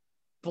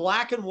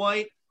 black and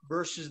white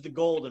versus the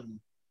gold and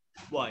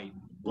white,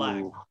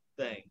 black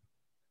thing.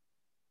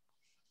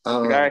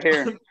 Right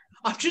here.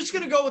 I'm just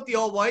going to go with the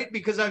all white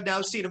because I've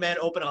now seen a man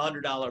open a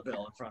 $100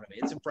 bill in front of me.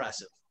 It's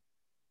impressive.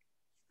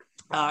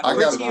 I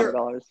got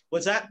 $100.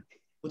 What's that?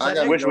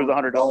 I wish it was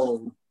 $100.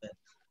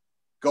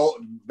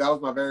 Gold. That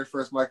was my very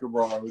first Micro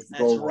Brawler.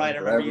 That's right. I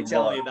remember you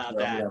telling me about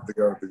that. I have to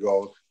go with the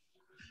gold.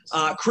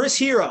 Chris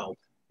Hero.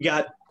 You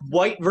got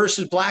white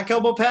versus black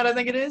elbow pad, I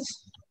think it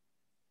is.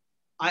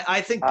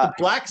 I think the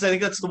black, because I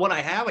think that's the one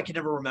I have. I can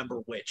never remember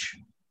which.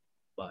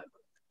 But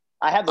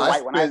I have the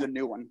white one. I have the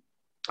new one.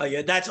 Oh,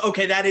 yeah. That's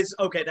okay. That's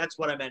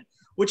what I meant.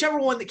 Whichever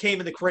one that came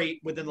in the crate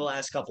within the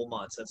last couple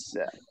months.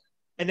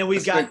 And then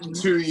we've got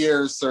 2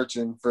 years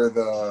searching for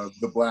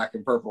the black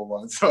and purple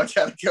one. So I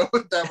got to go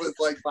with that was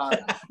like my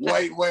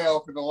white whale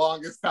for the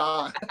longest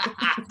time.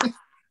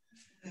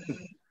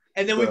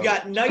 And then we've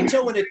got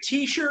Naito in a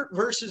t-shirt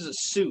versus a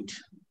suit.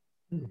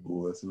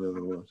 Ooh, that's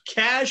another one.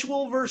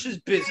 Casual versus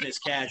business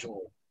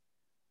casual.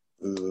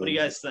 What do you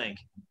guys think?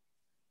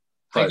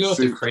 I go with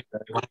the crate.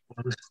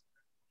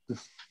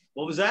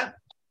 What was that?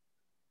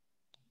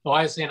 Oh,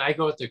 I was saying I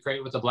go with the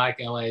crate with the black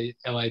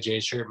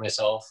LIJ shirt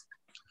myself.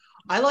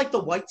 I like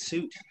the white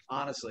suit,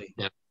 honestly.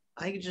 Yeah.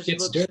 I think it just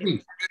looks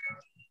dirty.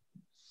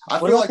 I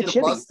feel like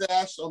the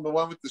mustache on the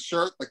one with the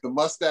shirt, like the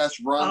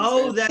mustache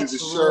runs into the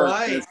shirt.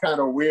 Right. It's kind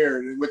of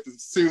weird. And with the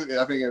suit,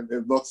 I think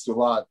it looks a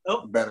lot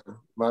better, in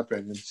my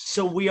opinion.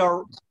 So we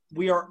are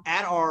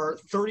at our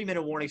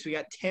 30-minute warning, so we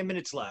got 10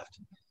 minutes left.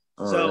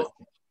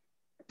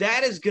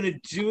 That is going to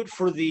do it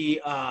for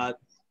the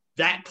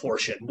that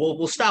portion.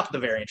 We'll stop the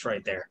variants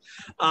right there.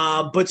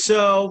 But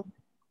so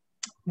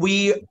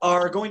we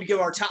are going to give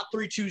our top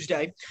 3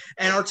 Tuesday,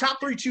 and our top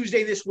 3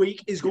 Tuesday this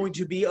week is going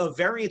to be a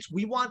variance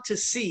we want to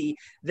see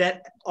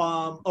that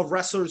of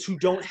wrestlers who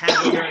don't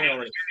have a variant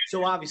already.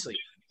 So obviously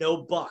no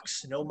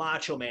Bucks, no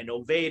Macho Man,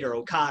 no Vader,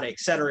 Okada, et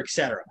cetera, et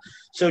cetera.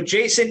 So,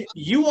 Jason,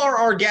 you are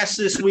our guest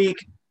this week.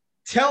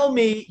 Tell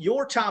me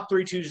your top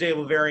 3 Tuesday of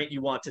a variant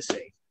you want to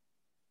see.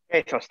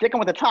 Okay, so sticking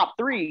with the top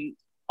 3,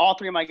 all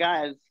 3 of my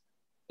guys,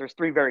 there's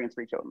 3 variants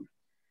for each of them.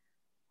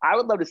 I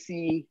would love to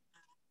see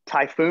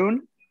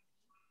Typhoon,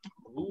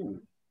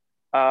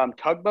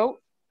 Tugboat,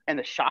 and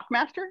the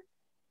Shockmaster.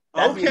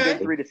 That'd be a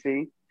good 3 to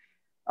see.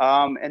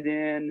 And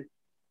then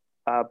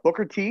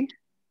Booker T,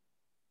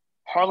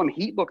 Harlem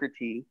Heat Booker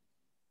T,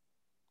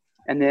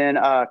 and then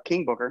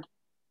King Booker.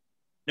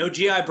 No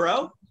G.I.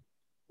 Bro?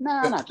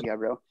 Nah, not G.I.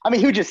 Bro. I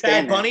mean, who just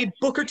Bad Bunny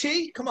Booker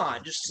T? Come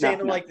on, just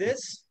standing like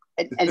this.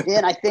 And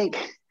then I think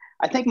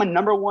my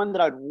number one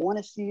that I'd want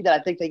to see that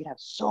I think they could have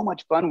so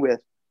much fun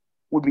with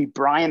would be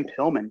Brian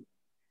Pillman.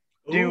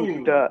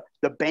 Do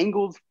the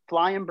Bengals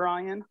flying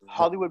Brian,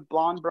 Hollywood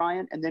blonde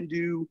Brian, and then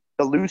do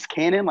the loose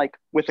cannon like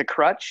with a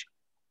crutch.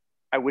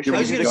 I wish I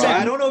was going to say,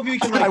 I don't know if you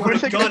can like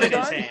put a gun in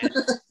his hand.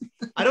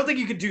 I don't think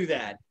you could do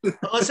that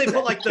unless they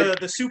put like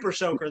the super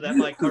soaker that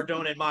like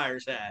Cardone and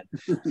Myers had.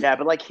 Yeah,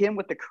 but like him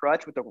with the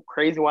crutch with the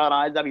crazy wild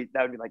eyes, that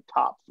would be like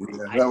top.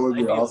 Yeah, that would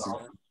be awesome.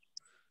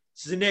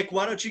 So Nick,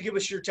 why don't you give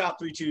us your top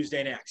 3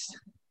 Tuesday next?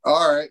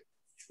 All right.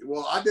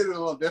 Well, I did it a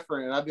little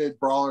different, and I did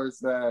brawlers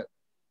that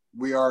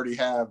we already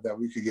have that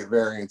we could get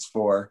variants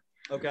for.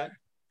 Okay.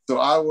 So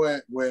I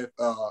went with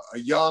a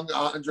young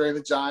Andre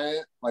the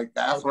Giant, like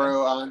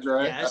Afro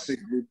Andre. Yes. I think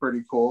it'd be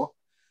pretty cool.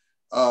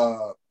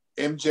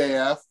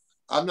 MJF.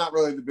 I'm not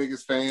really the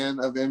biggest fan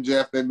of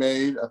MJF they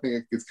made. I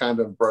think it's kind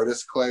of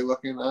Brodus Clay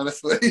looking,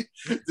 honestly,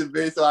 to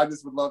me. So I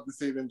just would love to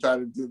see them try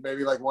to do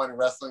maybe like one in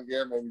wrestling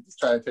gear, maybe just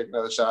try to take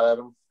another shot at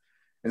him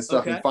and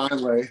stuff. Okay. And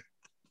finally,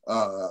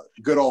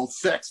 good old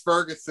Sex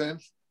Ferguson.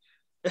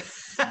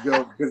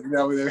 Because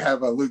now we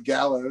have Luke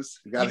Gallows.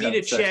 You need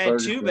a Chad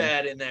Too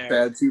Bad in there.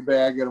 Chad Too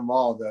Bad, get them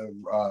all.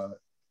 The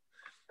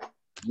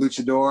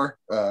Luchador.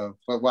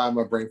 Why am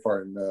I brain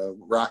farting?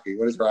 Rocky.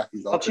 What is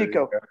Rocky's? El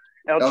Chico.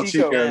 El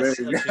Chico. Yes,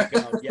 El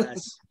Chico.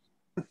 Yes.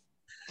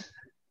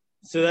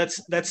 So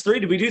that's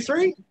 3. Did we do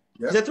 3?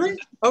 Yep. Is that 3?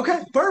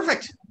 Okay,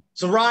 perfect.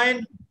 So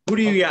Ryan, who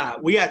do you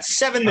got? We got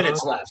 7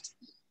 minutes left.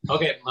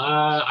 Okay,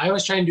 I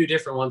always try and do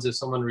different ones if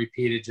someone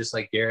repeated, just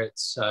like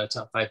Garrett's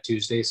top 5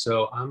 Tuesday.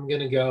 So I'm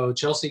gonna go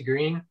Chelsea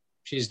Green.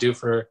 She's due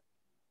for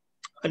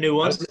a new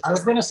one. I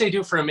was gonna say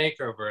due for a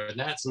makeover, and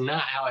that's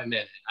not how I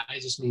meant it. I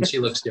just mean she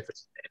looks different.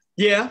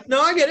 Yeah,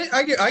 no, I get it.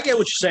 I get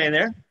what you're saying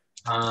there.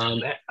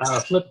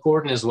 Flip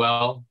Gordon as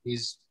well.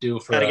 He's due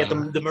for. Gotta get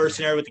the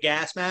mercenary with the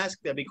gas mask.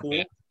 That'd be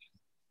cool.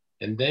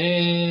 And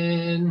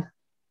then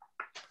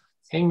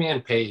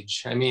Hangman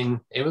Page. I mean,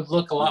 it would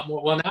look a lot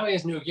more. Well, now he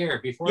has new gear.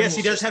 Before, yes,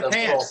 he does have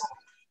pants.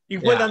 You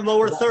put on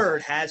lower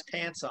third, has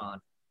pants on.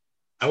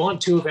 I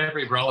want 2 of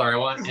every brawler. I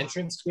want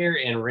entrance gear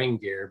and ring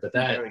gear, but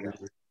that.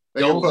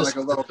 They put like a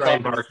little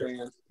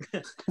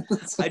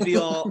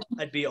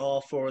I'd be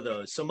all for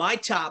those. So my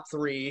top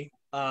 3.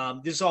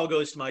 This all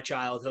goes to my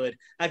childhood.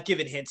 I've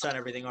given hints on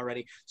everything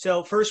already.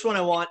 So first one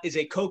I want is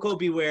a Coco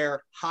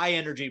Beware high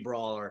energy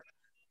brawler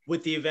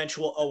with the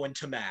eventual Owen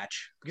to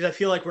match, because I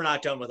feel like we're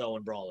not done with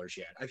Owen brawlers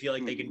yet. I feel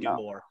like they can do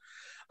more.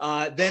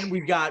 Then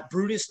we've got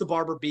Brutus the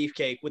Barber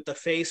Beefcake with the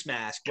face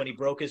mask when he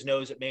broke his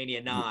nose at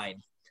Mania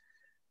 9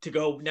 to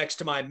go next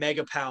to my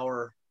Mega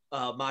Power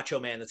Macho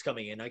Man that's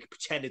coming in. I can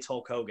pretend it's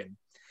Hulk Hogan.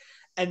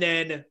 And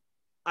then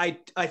I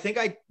think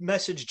I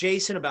messaged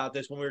Jason about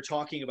this when we were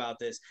talking about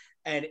this,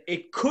 and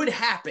it could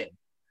happen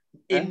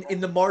in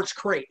the March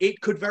crate.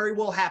 It could very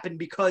well happen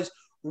because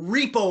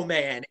Repo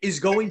Man is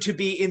going to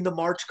be in the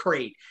March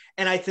crate.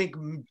 And I think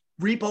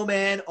Repo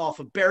Man off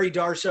of Barry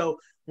Darso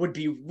would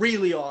be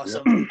really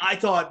awesome. Yeah. I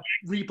thought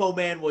Repo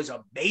Man was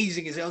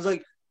amazing. I was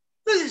like,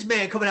 look at this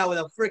man coming out with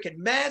a freaking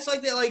mask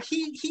like that. Like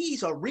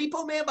he's a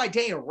Repo Man by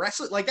day and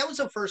wrestling. Like that was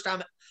the first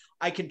time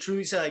I can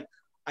truly say, like,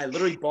 I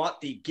literally bought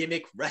the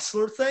gimmick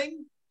wrestler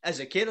thing as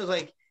a kid. I was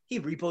like, he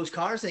repos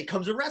cars and he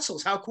comes and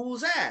wrestles. How cool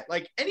is that?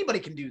 Like anybody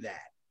can do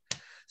that.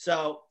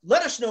 So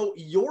let us know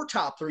your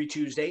top 3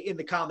 Tuesday in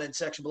the comment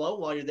section below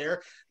while you're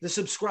there. The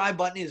subscribe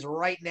button is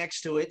right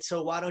next to it.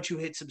 So why don't you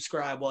hit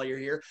subscribe while you're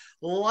here?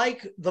 Why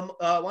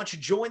don't you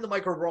join the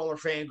Micro Brawler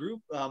fan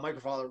group,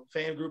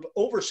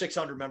 over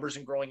 600 members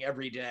and growing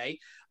every day.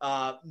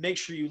 Make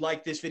sure you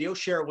like this video,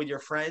 share it with your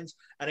friends.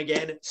 And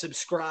again,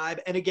 subscribe.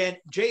 And again,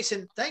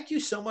 Jason, thank you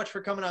so much for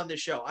coming on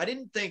this show. I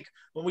didn't think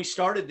when we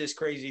started this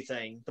crazy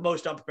thing, the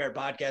most unprepared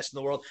podcast in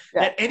the world,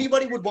 that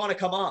anybody would want to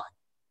come on.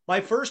 My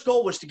first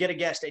goal was to get a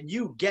guest, and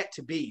you get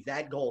to be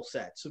that goal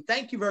set. So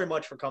thank you very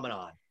much for coming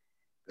on.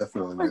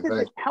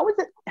 Definitely. How is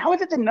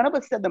it that none of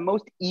us said the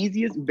most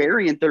easiest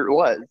variant there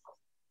was?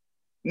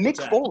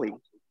 Mick Foley.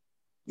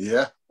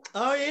 Yeah.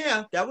 Oh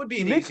yeah, that would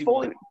be an Mick easy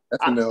Foley.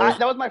 one.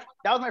 That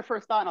was my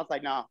first thought, and I was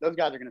like, no, those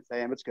guys are gonna say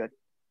him. It's good.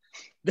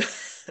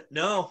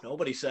 No,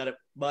 nobody said it.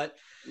 But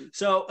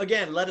so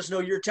again, let us know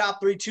your top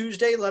 3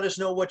 Tuesday. Let us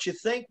know what you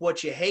think,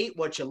 what you hate,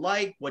 what you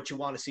like, what you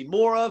want to see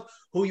more of,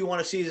 who you want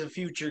to see as a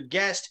future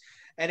guest.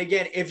 And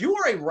again, if you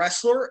are a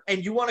wrestler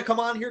and you want to come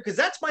on here, because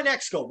that's my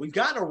next goal. We've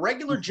gotten a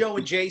regular Joe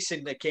and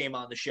Jason that came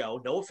on the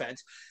show. No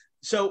offense.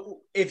 So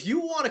if you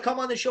want to come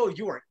on the show, if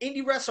you are an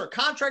indie wrestler,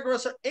 contract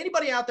wrestler,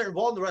 anybody out there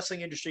involved in the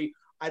wrestling industry,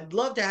 I'd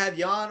love to have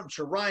you on. I'm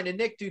sure Ryan and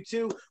Nick do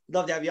too. We'd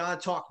love to have you on,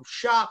 talk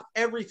shop,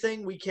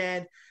 everything we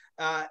can.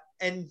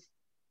 And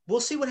we'll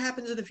see what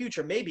happens in the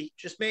future. Maybe,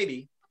 just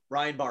maybe,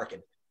 Ryan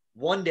Barkin.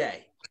 One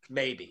day,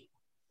 maybe.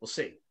 We'll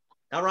see.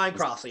 Not Ryan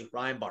Crossley,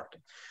 Ryan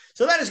Barkin.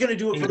 So that is going to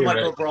do it for the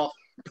Micro Brawl.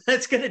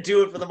 That's going to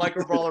do it for the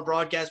Micro Brawler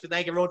broadcast. But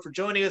thank everyone for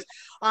joining us.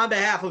 On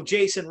behalf of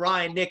Jason,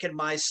 Ryan, Nick, and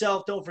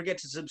myself, don't forget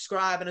to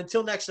subscribe. And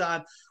until next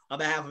time, on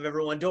behalf of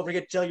everyone, don't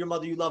forget to tell your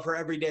mother you love her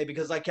every day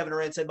because like Kevin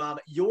Durant said, Mom,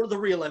 you're the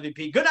real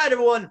MVP. Good night,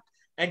 everyone,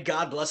 and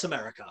God bless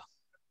America.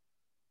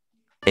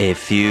 A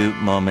few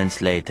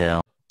moments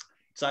later.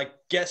 So I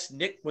guess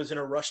Nick was in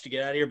a rush to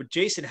get out of here. But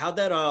Jason, how'd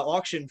that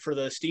auction for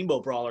the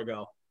Steamboat Brawler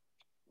go?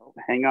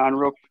 Hang on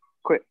real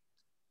quick.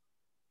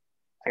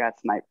 I got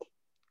sniped.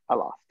 I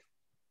lost.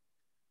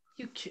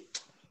 You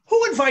can't.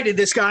 Who invited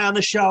this guy on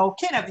the show?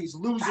 Can't have these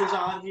losers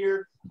on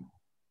here.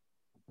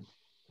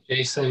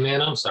 Jason,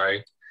 man, I'm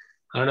sorry.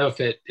 I don't know if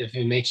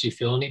it makes you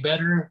feel any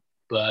better,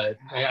 but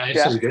I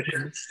have some good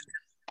news.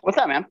 What's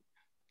that, man?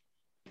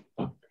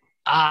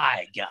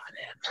 I got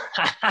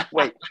him.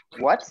 Wait,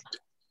 what?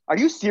 Are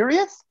you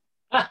serious?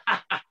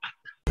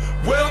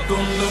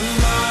 Welcome to